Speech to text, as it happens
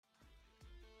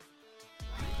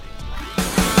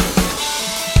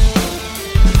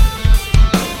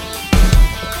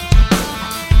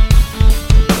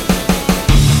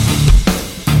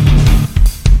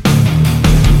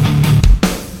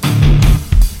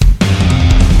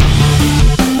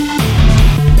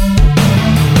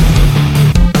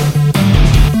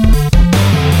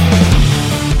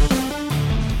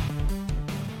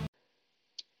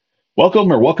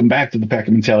Welcome back to the Packer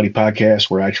Mentality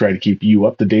Podcast, where I try to keep you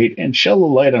up to date and shed a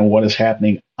light on what is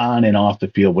happening on and off the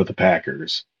field with the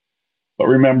Packers. But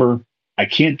remember, I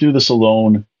can't do this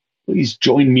alone. Please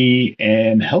join me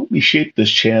and help me shape this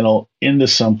channel into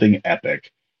something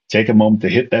epic. Take a moment to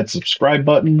hit that subscribe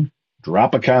button,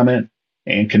 drop a comment,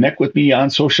 and connect with me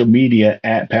on social media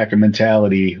at Packer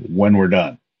Mentality when we're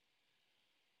done.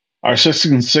 Our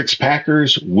 6-6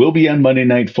 Packers will be on Monday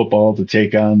Night Football to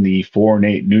take on the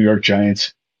 4-8 New York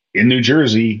Giants in New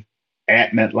Jersey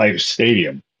at MetLife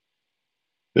Stadium.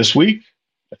 This week,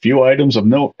 a few items of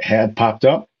note have popped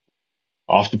up.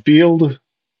 Off the field,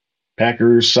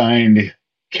 Packers signed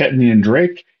Kenyon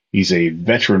Drake. He's a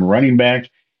veteran running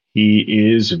back.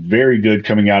 He is very good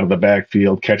coming out of the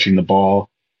backfield, catching the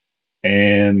ball.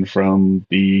 And from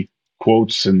the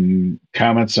quotes and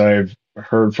comments I've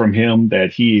heard from him,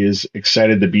 that he is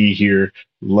excited to be here,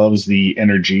 loves the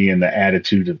energy and the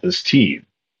attitude of this team.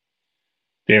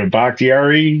 David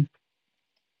Bakhtiari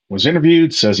was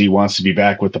interviewed, says he wants to be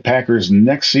back with the Packers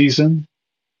next season.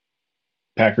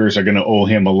 Packers are going to owe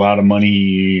him a lot of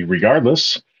money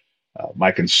regardless.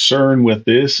 My concern with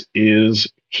this is,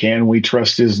 can we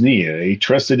trust his knee? He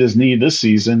trusted his knee this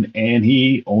season, and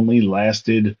he only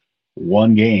lasted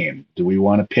one game. Do we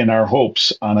want to pin our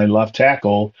hopes on a left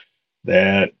tackle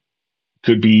that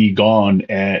could be gone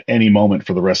at any moment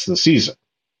for the rest of the season?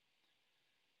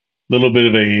 Little bit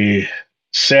of a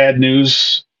sad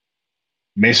news.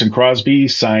 Mason Crosby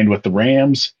signed with the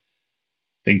Rams.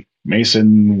 I think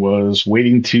Mason was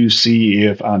waiting to see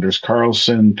if Anders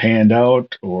Carlson panned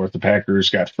out or if the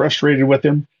Packers got frustrated with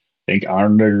him. I think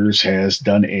Anders has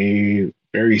done a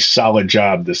very solid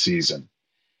job this season.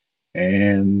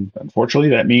 And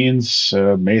unfortunately, that means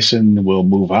Mason will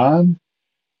move on.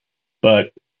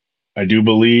 But I do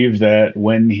believe that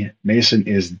when Mason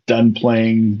is done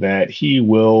playing, that he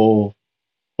will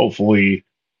hopefully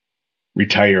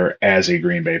retire as a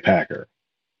Green Bay Packer.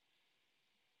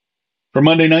 For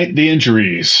Monday night, the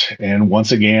injuries. And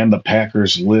once again, the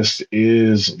Packers list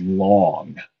is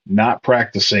long. Not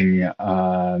practicing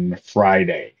on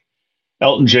Friday.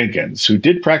 Elton Jenkins, who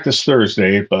did practice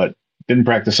Thursday, but didn't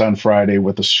practice on Friday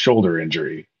with a shoulder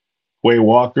injury. Quay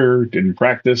Walker didn't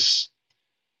practice.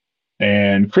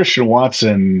 And Christian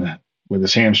Watson, with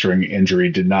his hamstring injury,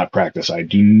 did not practice. I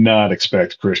do not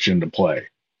expect Christian to play.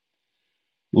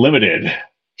 Limited.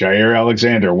 Jair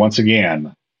Alexander, once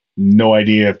again. No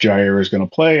idea if Jair is going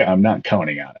to play. I'm not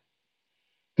counting on it.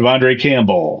 Devondre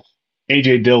Campbell,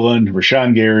 A.J. Dillon,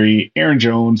 Rashan Gary, Aaron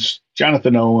Jones,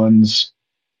 Jonathan Owens,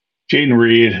 Jaden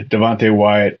Reed, Devontae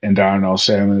Wyatt, and Darnell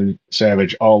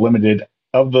Savage, all limited.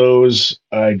 Of those,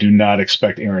 I do not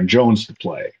expect Aaron Jones to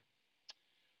play.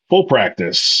 Full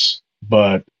practice,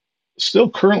 but still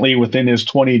currently within his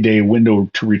 20-day window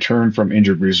to return from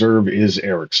injured reserve is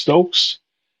Eric Stokes,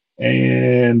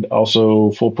 and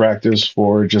also full practice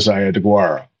for Josiah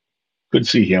DeGuara. Could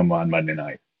see him on Monday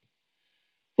night.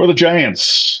 For the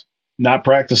Giants, not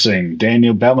practicing,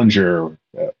 Daniel Bellinger,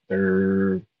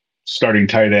 their starting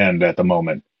tight end at the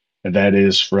moment, and that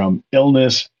is from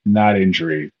illness, not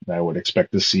injury. I would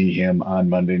expect to see him on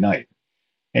Monday night.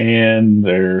 And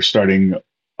they're starting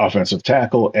offensive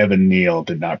tackle Evan Neal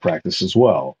did not practice as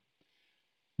well.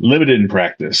 Limited in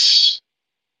practice.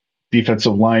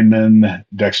 Defensive lineman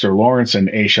Dexter Lawrence and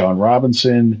Ashawn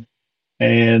Robinson,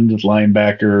 and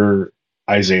linebacker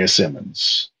Isaiah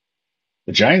Simmons.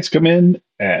 The Giants come in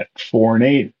at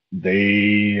 4-8.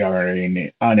 They are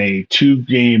on a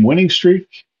 2-game winning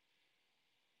streak.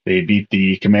 They beat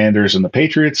the Commanders and the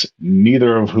Patriots,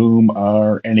 neither of whom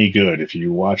are any good. If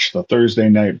you watched the Thursday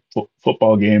night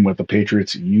football game with the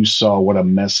Patriots, you saw what a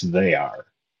mess they are.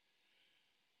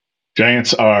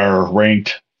 Giants are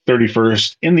ranked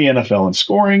 31st in the NFL in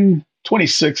scoring,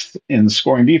 26th in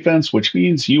scoring defense, which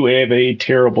means you have a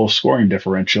terrible scoring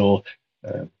differential.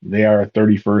 They are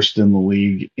 31st in the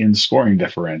league in scoring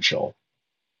differential.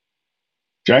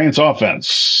 Giants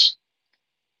offense.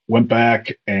 Went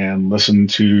back and listened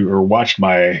to or watched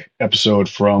my episode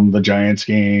from the Giants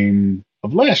game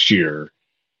of last year.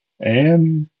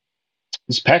 And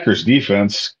this Packers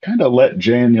defense kind of let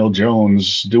Daniel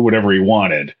Jones do whatever he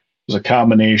wanted. It was a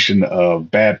combination of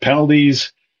bad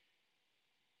penalties,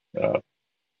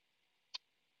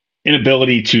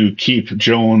 inability to keep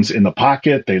Jones in the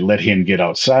pocket. They let him get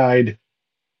outside.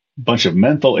 Bunch of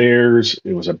mental errors.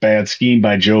 It was a bad scheme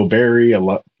by Joe Barry,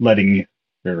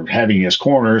 having his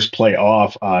corners play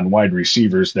off on wide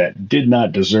receivers that did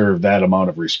not deserve that amount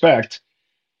of respect.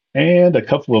 And a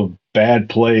couple of bad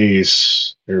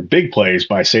plays, or big plays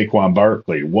by Saquon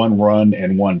Barkley, one run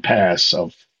and one pass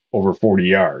of over 40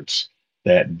 yards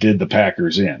that did the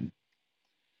Packers in.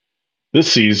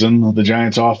 This season, the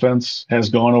Giants offense has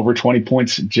gone over 20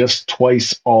 points just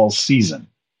twice all season.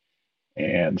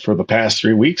 And for the past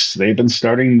 3 weeks, they've been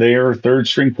starting their third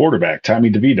string quarterback, Tommy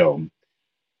DeVito.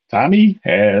 Tommy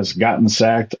has gotten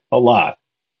sacked a lot.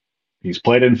 He's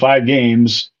played in 5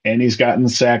 games and he's gotten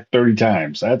sacked 30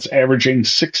 times. That's averaging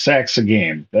 6 sacks a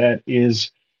game. That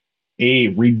is a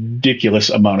ridiculous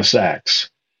amount of sacks.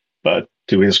 But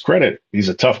to his credit, he's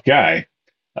a tough guy.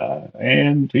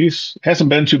 And he's hasn't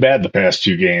been too bad the past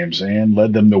 2 games and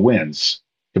led them to wins,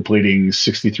 completing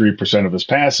 63% of his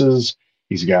passes.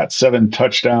 He's got 7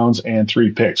 touchdowns and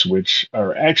 3 picks, which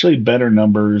are actually better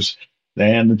numbers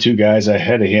than the 2 guys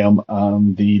ahead of him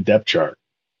on the depth chart.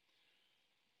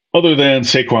 Other than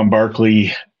Saquon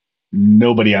Barkley,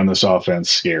 nobody on this offense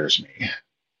scares me.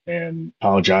 And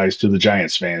apologize to the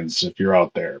Giants fans if you're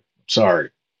out there. Sorry.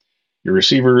 Your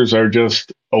receivers are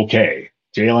just okay.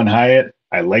 Jalen Hyatt,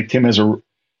 I liked him as a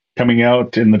coming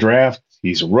out in the draft.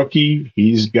 He's a rookie.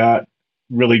 He's got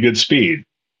really good speed,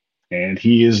 and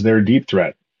he is their deep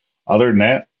threat. Other than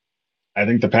that, I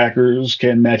think the Packers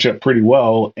can match up pretty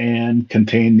well and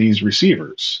contain these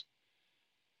receivers.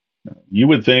 You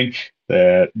would think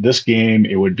that this game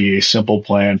it would be a simple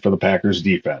plan for the Packers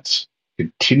defense.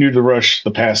 Continue to rush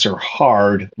the passer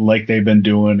hard like they've been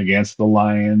doing against the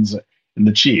Lions and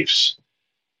the Chiefs.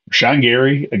 Rashan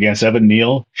Gary against Evan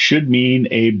Neal should mean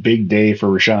a big day for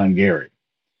Rashan Gary.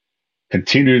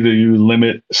 Continue to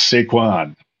limit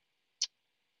Saquon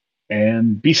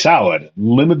and be solid.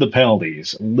 Limit the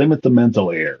penalties. Limit the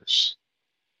mental errors.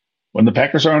 When the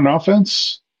Packers are on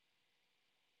offense,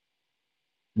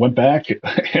 went back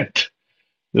and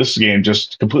this game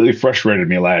just completely frustrated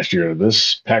me last year.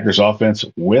 This Packers offense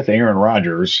with Aaron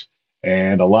Rodgers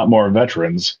and a lot more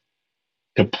veterans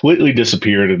completely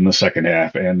disappeared in the second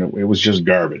half, and it was just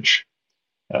garbage.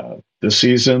 This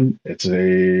season, it's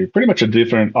a pretty much a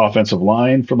different offensive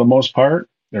line for the most part,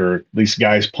 or at least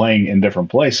guys playing in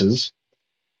different places.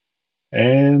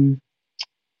 And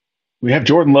we have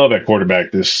Jordan Love at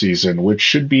quarterback this season, which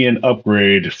should be an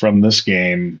upgrade from this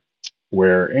game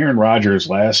where Aaron Rodgers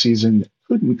last season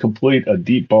couldn't complete a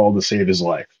deep ball to save his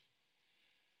life.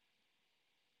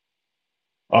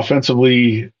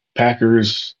 Offensively,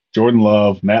 Packers, Jordan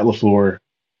Love, Matt LaFleur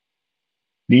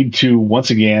need to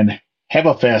once again have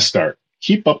a fast start.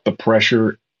 Keep up the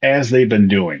pressure as they've been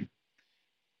doing.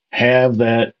 Have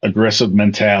that aggressive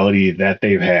mentality that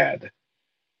they've had.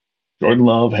 Jordan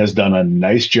Love has done a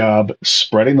nice job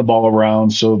spreading the ball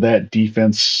around so that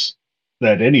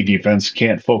any defense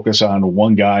can't focus on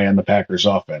one guy on the Packers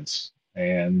offense.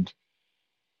 And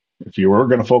if you were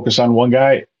going to focus on one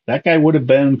guy, that guy would have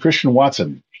been Christian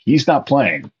Watson. He's not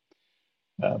playing.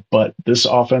 But this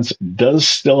offense does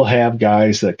still have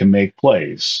guys that can make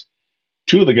plays.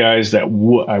 2 of the guys that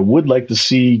I would like to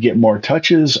see get more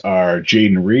touches are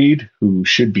Jaden Reed, who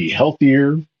should be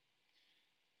healthier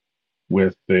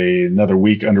with another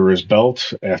week under his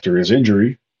belt after his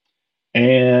injury,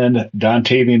 and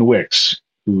Dontavian Wicks,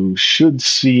 who should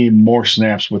see more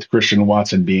snaps with Christian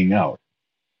Watson being out.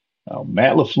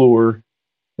 Matt LaFleur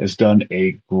has done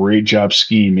a great job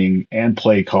scheming and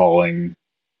play calling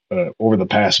over the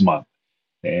past month,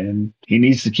 and he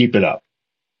needs to keep it up.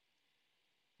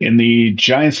 In the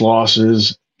Giants'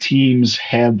 losses, teams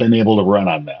have been able to run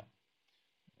on them.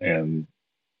 And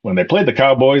when they played the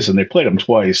Cowboys, and they played them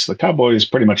twice, the Cowboys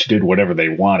pretty much did whatever they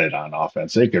wanted on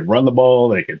offense. They could run the ball,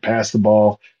 they could pass the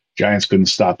ball. Giants couldn't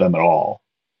stop them at all.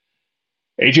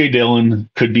 A.J. Dillon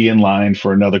could be in line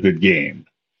for another good game.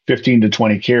 15 to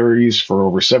 20 carries for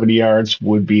over 70 yards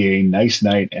would be a nice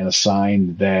night and a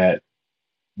sign that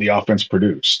the offense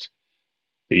produced.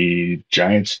 The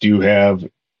Giants do have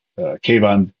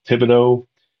Kayvon Thibodeau,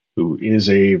 who is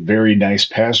a very nice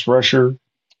pass rusher,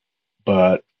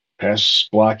 but pass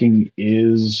blocking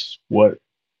is what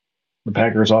the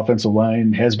Packers' offensive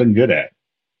line has been good at.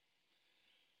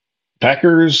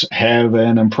 Packers have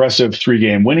an impressive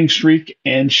 3-game winning streak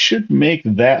and should make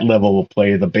that level of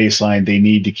play the baseline they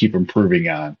need to keep improving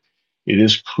on. It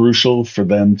is crucial for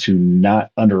them to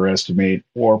not underestimate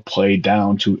or play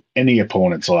down to any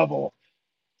opponent's level.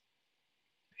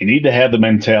 They need to have the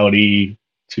mentality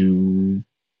to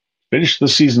finish the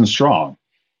season strong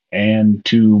and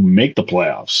to make the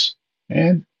playoffs.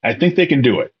 And I think they can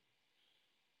do it.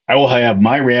 I will have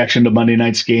my reaction to Monday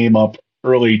night's game up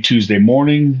early Tuesday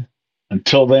morning.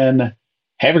 Until then,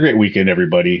 have a great weekend,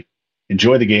 everybody.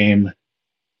 Enjoy the game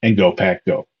and go Pack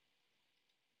Go.